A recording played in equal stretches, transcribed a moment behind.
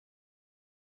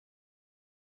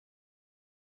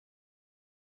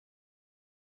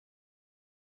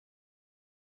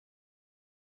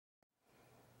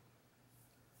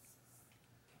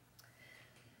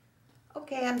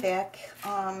Okay, I'm back.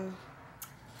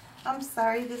 I'm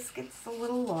sorry this gets a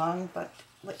little long, but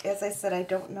as I said, I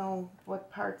don't know what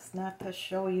parts not to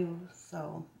show you,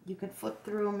 so you can flip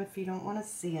through them if you don't want to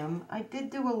see them. I did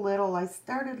do a little. I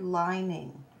started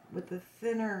lining with a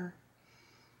thinner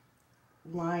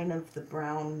line of the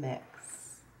brown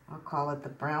mix. I'll call it the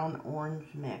brown-orange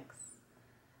mix.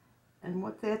 And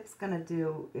what that's going to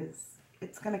do is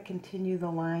it's going to continue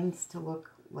the lines to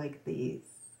look like these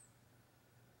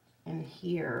and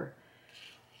here.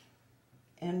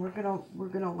 And we're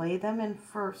gonna lay them in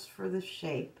first for the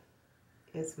shape,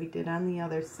 as we did on the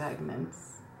other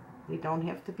segments. They don't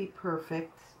have to be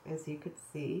perfect, as you could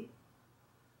see.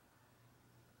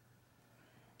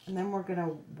 And then we're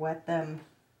gonna wet them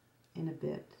in a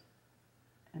bit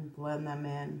and blend them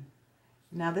in.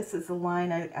 Now this is a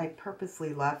line I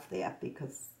purposely left that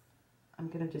because I'm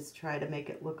gonna just try to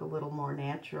make it look a little more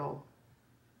natural.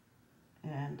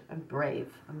 And I'm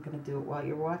brave. I'm gonna do it while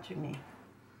you're watching me.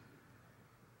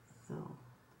 So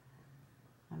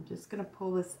I'm just going to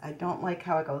pull this. I don't like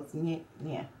how it goes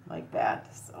yeah, like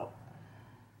that. So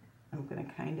I'm going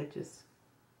to kind of just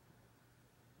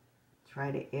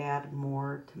try to add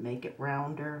more to make it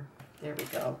rounder. There we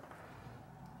go.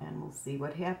 And we'll see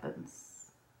what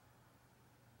happens.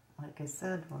 Like I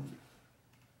said,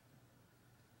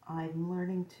 I'm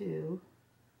learning too.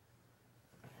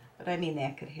 But I mean,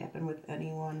 that could happen with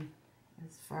anyone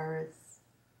as far as,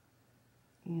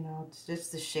 you know, it's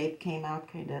just the shape came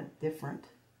out kind of different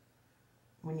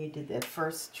when you did that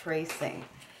first tracing.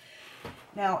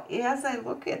 Now, as I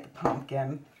look at the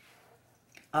pumpkin,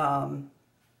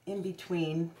 in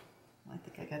between, I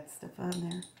think I got stuff on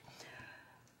there.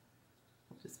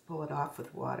 I'll just pull it off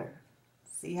with water.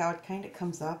 See how it kind of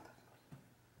comes up?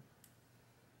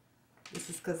 This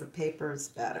is because the paper is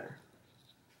better.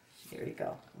 There you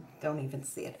go. Don't even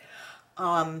see it.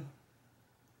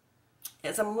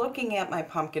 As I'm looking at my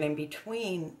pumpkin in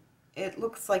between, it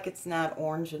looks like it's not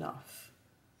orange enough,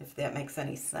 if that makes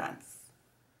any sense.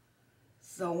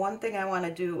 So one thing I want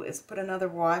to do is put another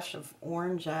wash of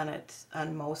orange on it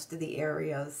on most of the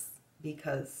areas,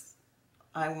 because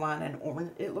I want an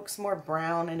orange. It looks more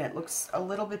brown and it looks a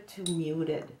little bit too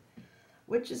muted,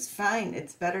 which is fine.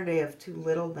 It's better to have too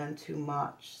little than too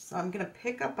much. So I'm going to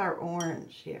pick up our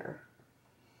orange here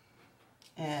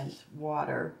and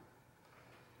water.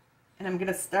 And I'm going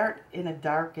to start in a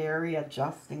dark area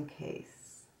just in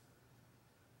case.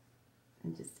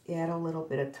 And just add a little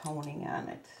bit of toning on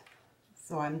it.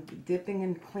 So I'm dipping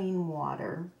in clean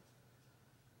water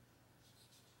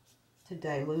to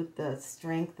dilute the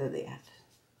strength of that.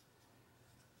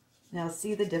 Now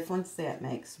see the difference that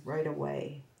makes right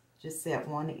away. Just that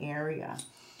one area.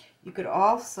 You could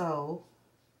also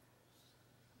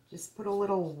just put a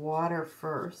little water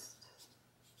first.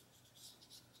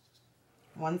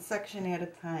 One section at a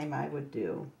time I would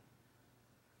do.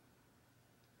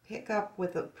 Pick up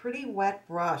with a pretty wet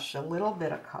brush a little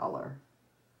bit of color.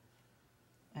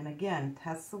 And again,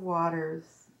 test the waters.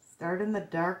 Start in the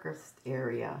darkest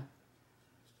area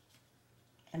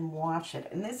and wash it.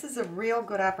 And this is a real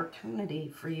good opportunity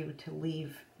for you to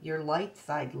leave your light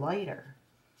side lighter.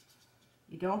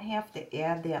 You don't have to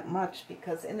add that much,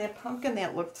 because in that pumpkin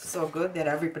that looked so good that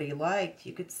everybody liked,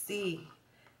 you could see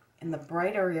in the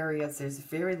brighter areas, there's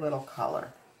very little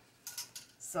color.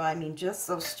 So, I mean, just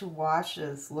those two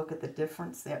washes, look at the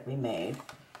difference that we made.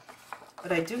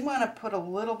 But I do want to put a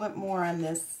little bit more on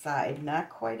this side, not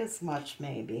quite as much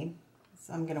maybe.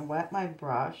 So I'm going to wet my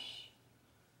brush,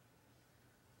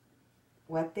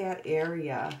 wet that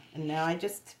area, and now I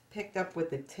just picked up with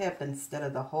the tip instead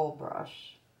of the whole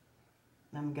brush.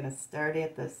 I'm going to start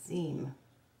at the seam.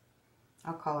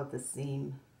 I'll call it the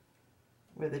seam,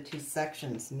 where the two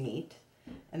sections meet.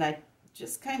 And I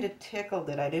just kind of tickled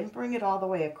it. I didn't bring it all the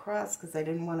way across because I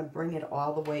didn't want to bring it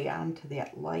all the way onto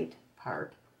that light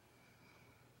part.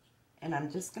 And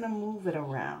I'm just going to move it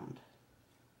around.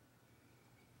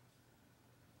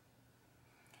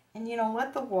 And you know,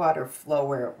 let the water flow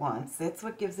where it wants. That's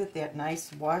what gives it that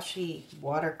nice washy,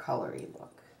 watercolory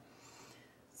look.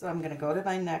 So I'm going to go to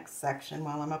my next section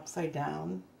while I'm upside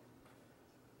down.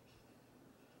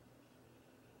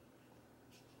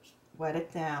 Wet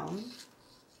it down.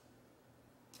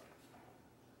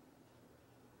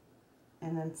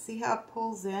 And then see how it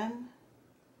pulls in?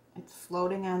 It's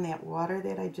floating on that water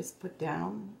that I just put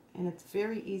down, and it's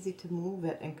very easy to move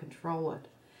it and control it.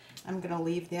 I'm going to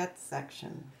leave that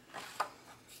section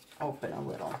open a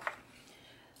little.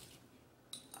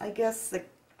 I guess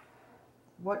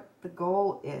what the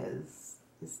goal is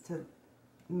to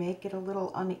make it a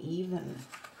little uneven.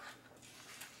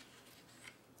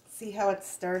 See how it's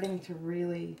starting to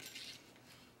really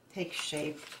take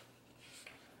shape?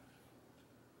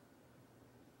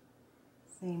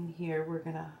 Same here,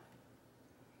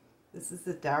 this is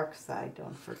the dark side,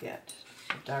 don't forget.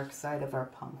 The dark side of our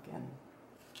pumpkin.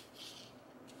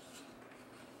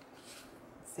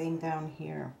 Same down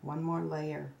here, one more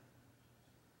layer.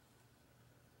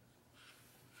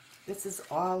 This is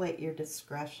all at your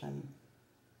discretion.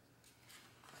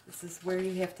 This is where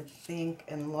you have to think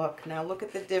and look. Now look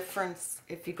at the difference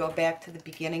if you go back to the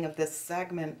beginning of this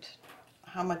segment,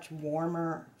 how much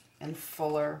warmer and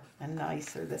fuller and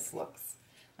nicer this looks.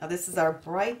 Now this is our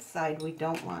bright side. We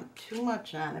don't want too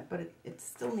much on it, but it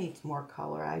still needs more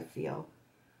color, I feel.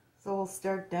 So we'll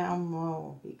start down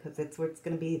low because it's where it's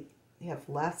going to have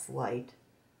less light.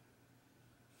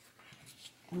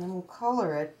 And then we'll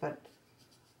color it, but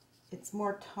it's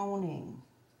more toning.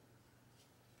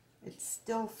 It's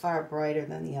still far brighter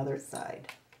than the other side.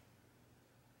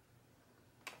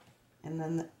 And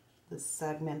then the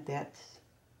segment that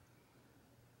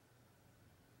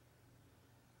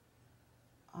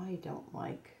I don't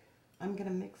like, I'm going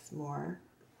to mix more.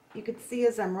 You can see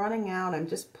as I'm running out, I'm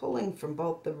just pulling from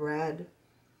both the red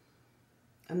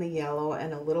and the yellow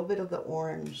and a little bit of the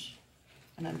orange.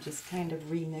 And I'm just kind of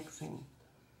remixing.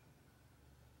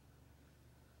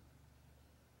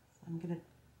 So I'm going to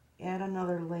add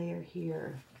another layer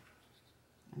here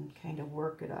and kind of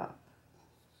work it up.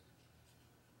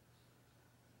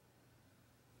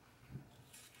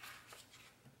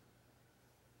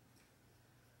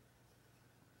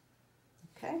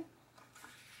 Okay.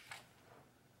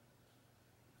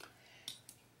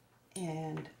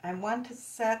 And I want to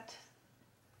set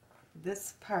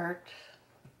this part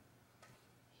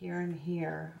here and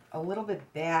here a little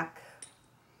bit back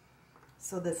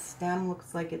so the stem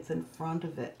looks like it's in front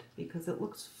of it because it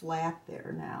looks flat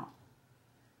there now.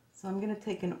 So I'm going to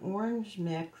take an orange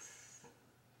mix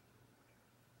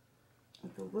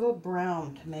with a little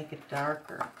brown to make it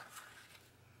darker.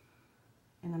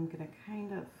 And I'm going to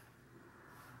kind of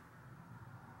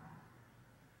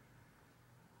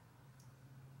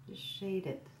just shade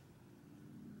it.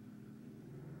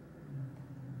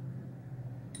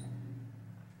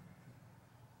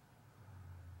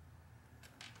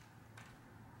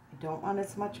 I don't want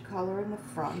as much color in the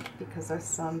front because our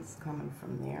sun's coming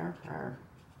from there, our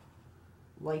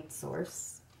light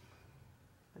source.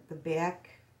 But the back,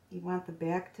 you want the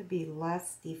back to be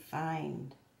less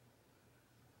defined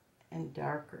and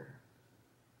darker.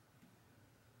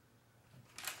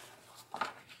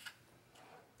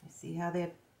 You see how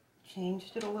that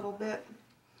changed it a little bit?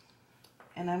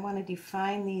 And I want to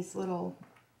define these little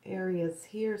areas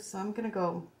here, so I'm going to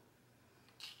go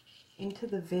into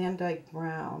the Van Dyke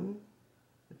brown,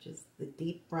 which is the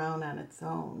deep brown on its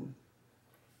own.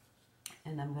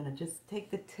 And I'm going to just take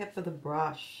the tip of the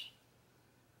brush.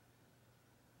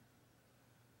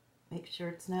 Make sure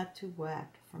it's not too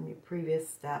wet from your previous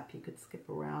step. You could skip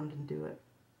around and do it.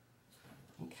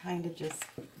 And kind of just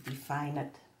define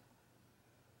it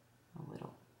a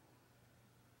little.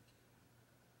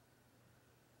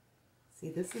 See,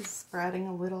 this is spreading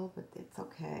a little, but it's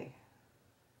okay.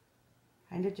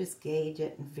 Kind of just gauge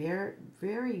it and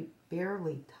very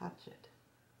barely touch it.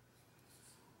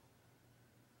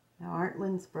 Now Art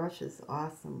Lynn's brush is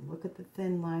awesome. Look at the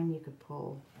thin line you could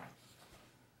pull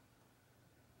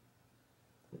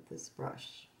with this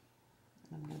brush.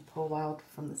 I'm going to pull out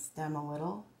from the stem a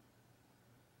little.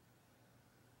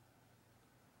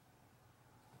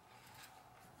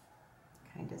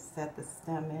 Kind of set the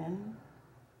stem in.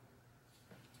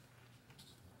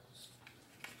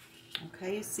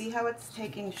 Okay, you see how it's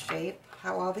taking shape,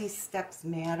 how all these steps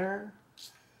matter?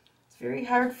 It's very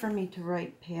hard for me to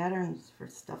write patterns for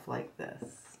stuff like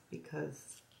this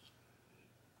because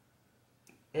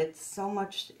it's so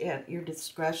much at your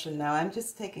discretion. Now I'm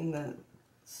just taking the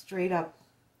straight up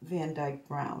Van Dyke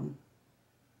brown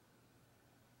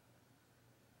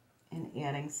and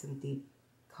adding some deep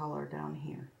color down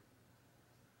here.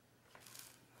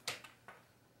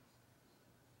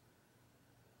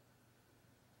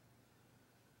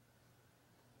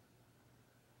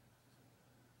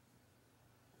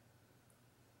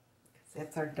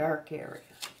 That's our dark area.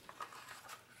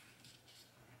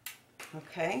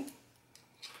 Okay?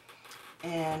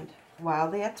 And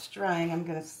while that's drying, I'm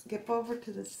going to skip over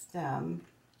to the stem,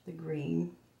 the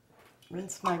green,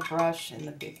 rinse my brush in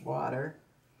the big water,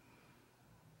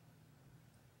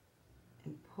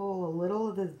 and pull a little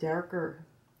of the darker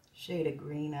shade of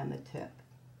green on the tip,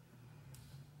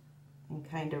 and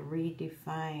kind of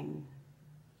redefine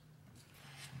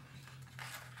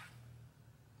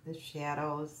the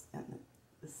shadows and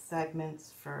the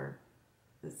segments for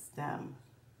the stem.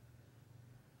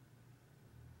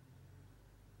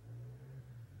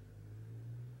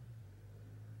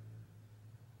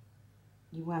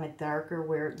 You want it darker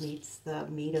where it meets the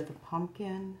meat of the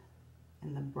pumpkin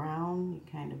and the brown. You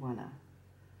kind of want to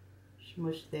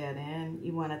smush that in.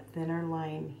 You want a thinner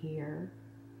line here.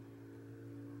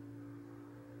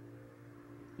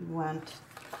 You want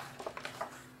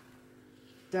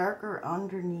darker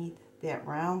underneath that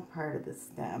round part of the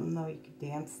stem, though you could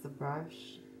dance the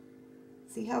brush.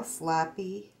 See how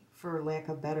sloppy, for lack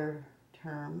of a better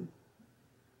term?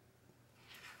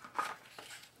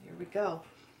 Here we go.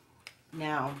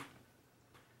 Now,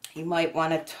 you might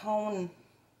want to tone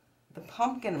the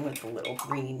pumpkin with a little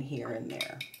green here and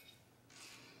there.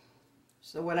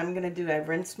 So what I'm going to do, I've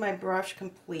rinsed my brush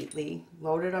completely,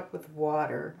 loaded up with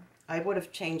water. I would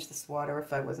have changed this water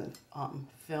if I wasn't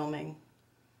filming,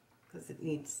 because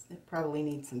it probably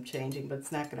needs some changing, but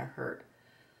it's not going to hurt.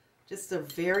 Just a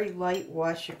very light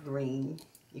wash of green.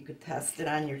 You could test it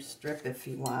on your strip if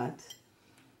you want.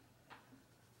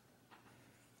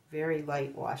 Very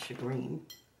light wash of green.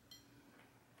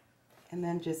 And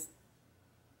then just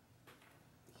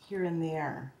here and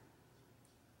there,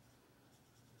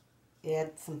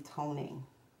 add some toning.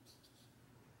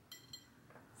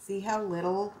 See how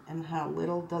little and how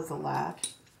little does a lot?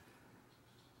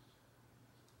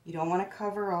 You don't want to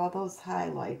cover all those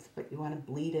highlights, but you want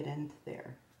to bleed it into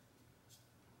there.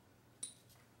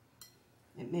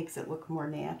 It makes it look more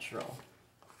natural.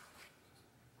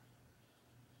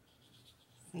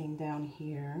 Same down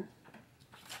here.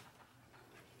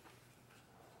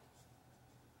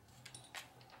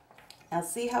 Now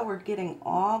see how we're getting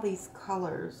all these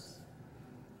colors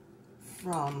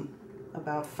from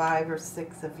about 5 or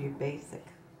 6 of your basic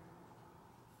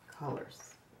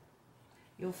colors.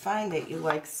 You'll find that you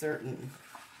like certain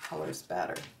colors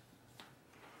better.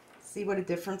 See what a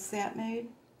difference that made?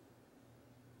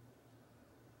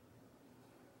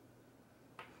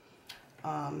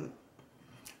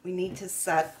 We need to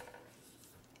set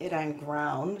it on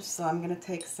ground, so I'm going to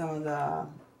take some of the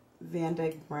Van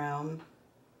Dyke brown,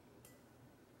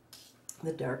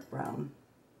 the dark brown,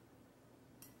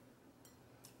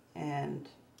 and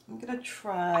I'm going to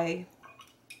try,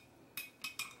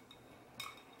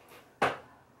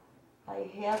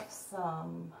 I have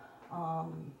some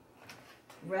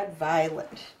red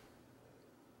violet,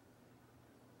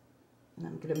 and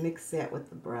I'm going to mix that with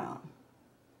the brown,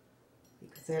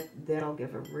 because that'll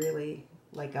give a really,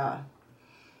 like a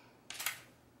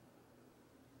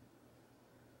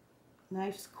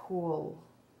nice cool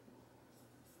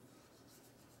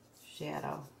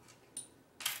shadow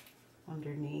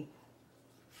underneath.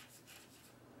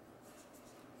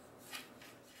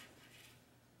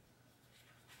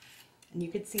 And you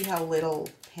can see how little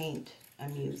paint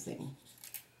I'm using.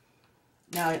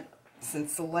 Now,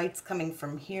 since the light's coming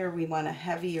from here, we want a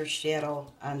heavier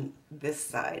shadow on this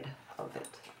side of it.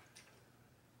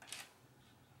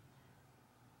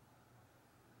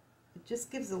 It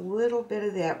just gives a little bit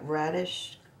of that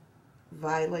reddish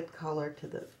violet color to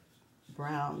the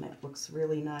brown. That looks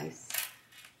really nice.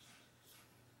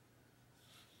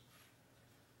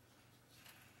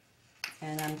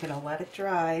 And I'm going to let it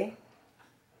dry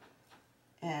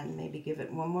and maybe give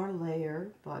it one more layer,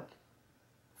 but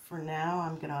for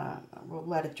now we'll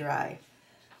let it dry.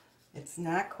 It's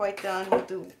not quite done. We'll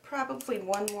do probably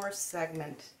one more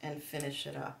segment and finish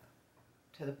it up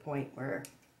to the point where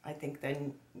I think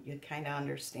then you kind of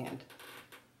understand.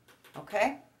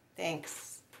 Okay?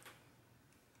 Thanks.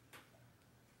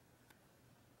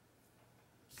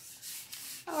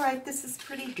 Alright, this is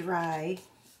pretty dry,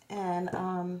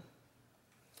 and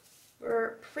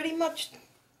we're pretty much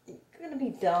going to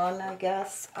be done, I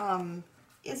guess.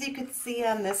 As you could see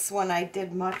on this one, I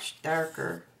did much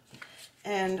darker,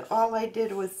 and all I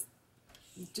did was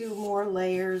do more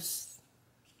layers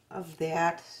of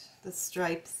that, the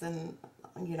stripes and,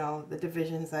 you know, the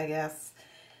divisions, I guess,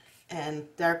 and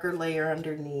darker layer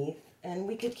underneath. And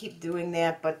we could keep doing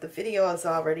that, but the video has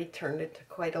already turned into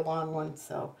quite a long one,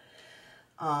 so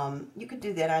you could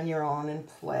do that on your own and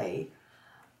play.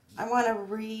 I want to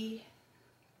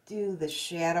redo the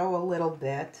shadow a little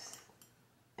bit,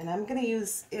 and I'm going to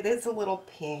use, it is a little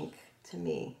pink to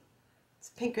me. It's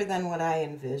pinker than what I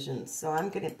envisioned, so I'm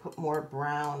going to put more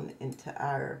brown into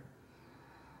our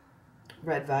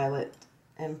red violet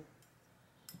and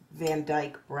Van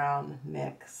Dyke brown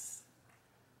mix.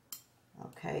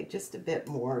 Okay, just a bit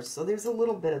more. So there's a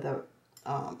little bit of the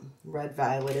red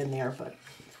violet in there, but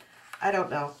I don't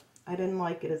know. I didn't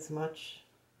like it as much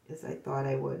as I thought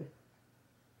I would.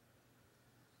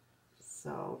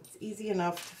 So it's easy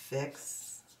enough to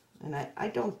fix, and I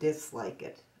don't dislike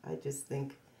it. I just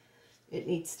think it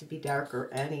needs to be darker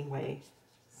anyway.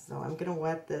 So I'm going to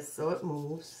wet this so it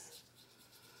moves.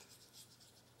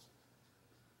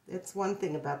 It's one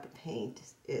thing about the paint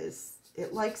is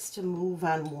it likes to move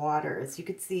on water. As you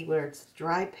can see where it's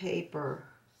dry paper,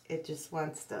 it just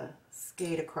wants to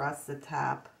skate across the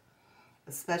top,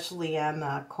 especially on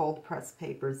the cold press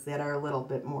papers that are a little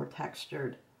bit more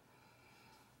textured.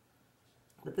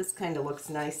 But this kind of looks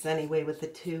nice anyway with the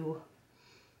two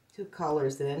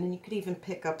colors in, and you could even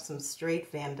pick up some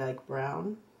straight Van Dyke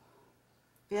brown.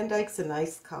 Van Dyke's a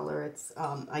nice color. It's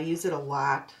I use it a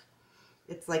lot.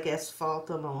 It's like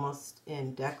asphaltum almost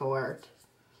in deco art.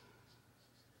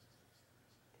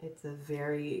 It's a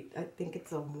very, I think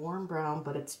it's a warm brown,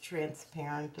 but it's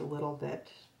transparent a little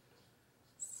bit.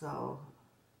 So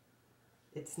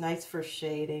it's nice for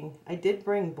shading. I did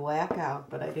bring black out,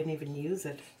 but I didn't even use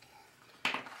it.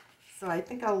 So I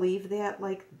think I'll leave that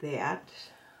like that.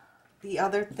 The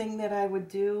other thing that I would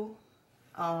do,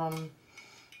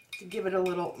 to give it a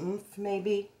little oomph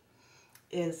maybe,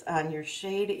 is on your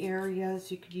shade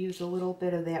areas, you could use a little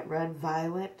bit of that red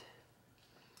violet.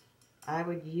 I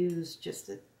would use just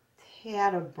a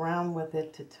tad of brown with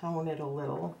it to tone it a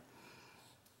little.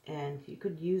 And you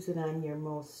could use it on your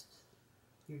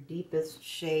deepest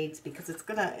shades, because it's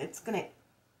gonna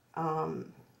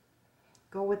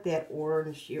go with that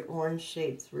orange. Your orange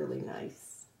shade's really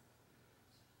nice.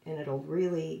 And it'll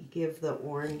really give the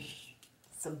orange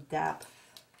some depth.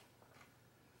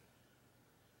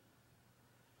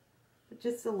 But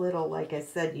just a little, like I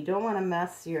said, you don't want to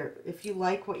mess if you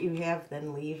like what you have,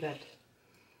 then leave it.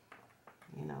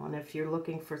 You know, and if you're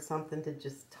looking for something to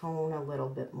just tone a little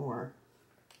bit more,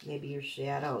 maybe your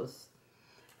shadows.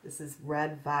 This is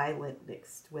red violet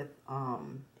mixed with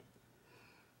the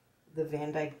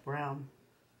Van Dyke brown.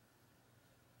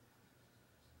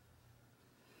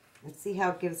 And see how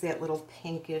it gives that little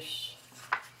pinkish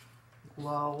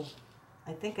glow.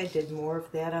 I think I did more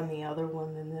of that on the other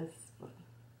one than this, but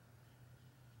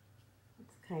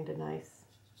it's kind of nice.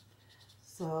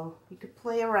 So you could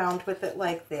play around with it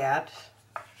like that.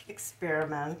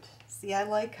 Experiment. See, I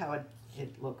like how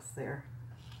it looks there.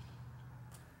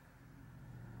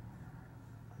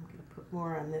 I'm going to put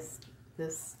more on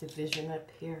this division up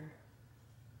here.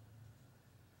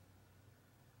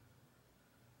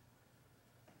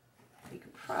 You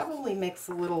could probably mix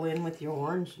a little in with your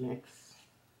orange mix,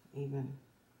 even.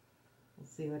 We'll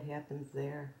see what happens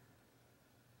there.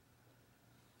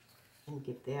 And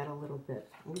give that a little bit.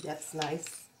 Ooh, that's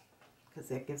nice, because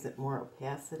that gives it more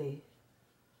opacity.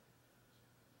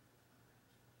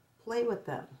 Play with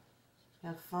them.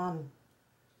 Have fun.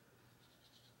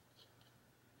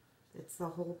 It's the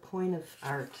whole point of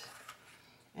art.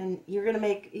 And you can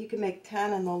make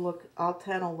 10 and all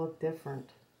 10 will look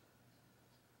different.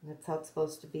 And that's how it's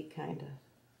supposed to be, kind of.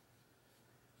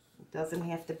 It doesn't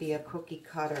have to be a cookie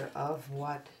cutter of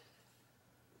what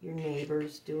your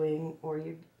neighbor's doing, or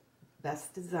your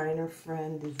best designer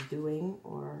friend is doing,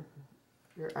 or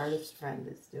your artist friend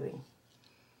is doing.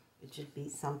 It should be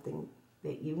something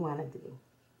that you want to do.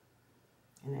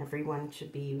 And everyone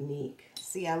should be unique.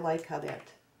 See, I like how the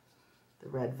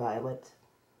red violet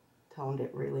toned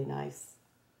it really nice.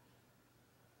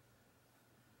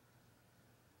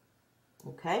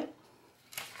 Okay?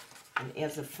 And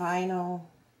as a final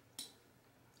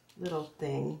little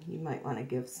thing, you might want to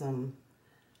give some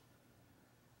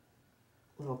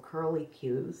little curly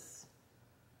cues.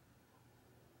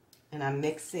 And I'm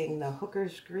mixing the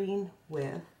Hooker's Green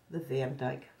with the Van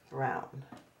Dyke Brown.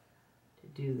 To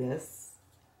do this,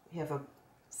 we have a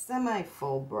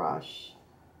semi-full brush.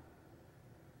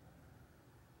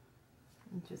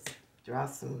 And just draw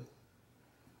some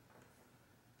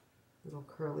little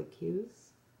curly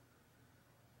cues.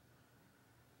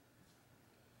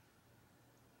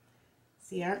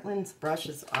 See, Art Lynn's brush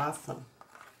is awesome.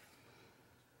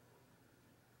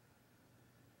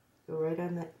 Go right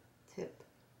on that tip.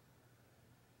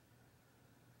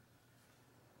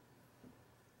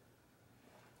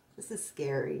 This is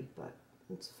scary, but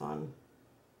it's fun.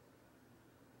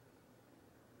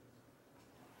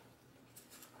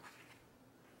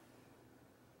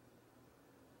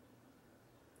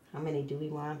 How many do we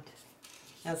want?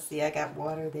 Now see, I got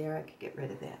water there. I could get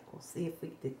rid of that. We'll see if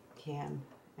we can.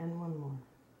 And one more.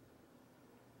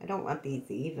 I don't want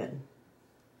these even.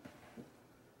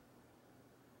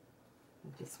 I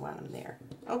just want them there.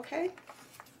 Okay.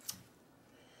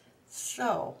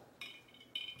 So,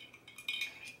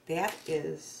 that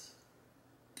is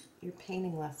your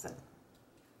painting lesson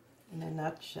in a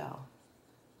nutshell.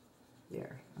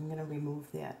 There, I'm going to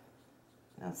remove that.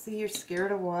 Now see, you're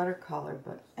scared of watercolor,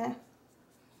 but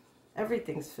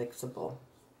everything's fixable.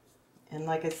 And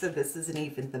like I said, this isn't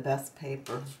even the best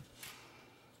paper.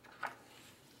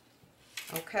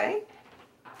 Okay,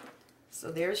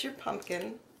 so there's your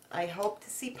pumpkin. I hope to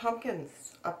see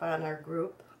pumpkins up on our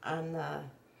group, on the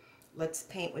Let's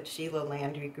Paint with Sheila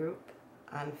Landry group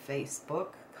on Facebook.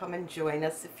 Come and join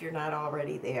us if you're not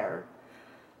already there.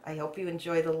 I hope you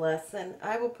enjoy the lesson.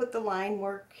 I will put the line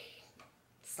work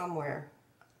somewhere.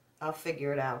 I'll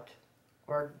figure it out.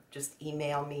 Or just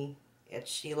email me at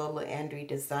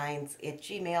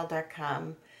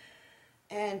SheilaLandryDesigns@gmail.com.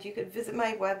 And you could visit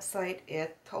my website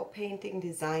at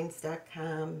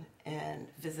tollpaintingdesigns.com and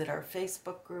visit our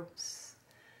Facebook groups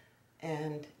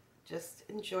and just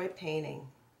enjoy painting.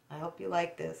 I hope you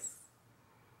like this.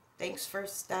 Thanks for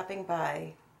stopping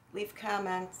by. Leave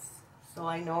comments so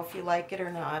I know if you like it or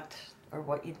not, or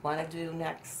what you'd want to do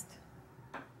next.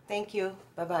 Thank you.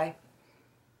 Bye-bye.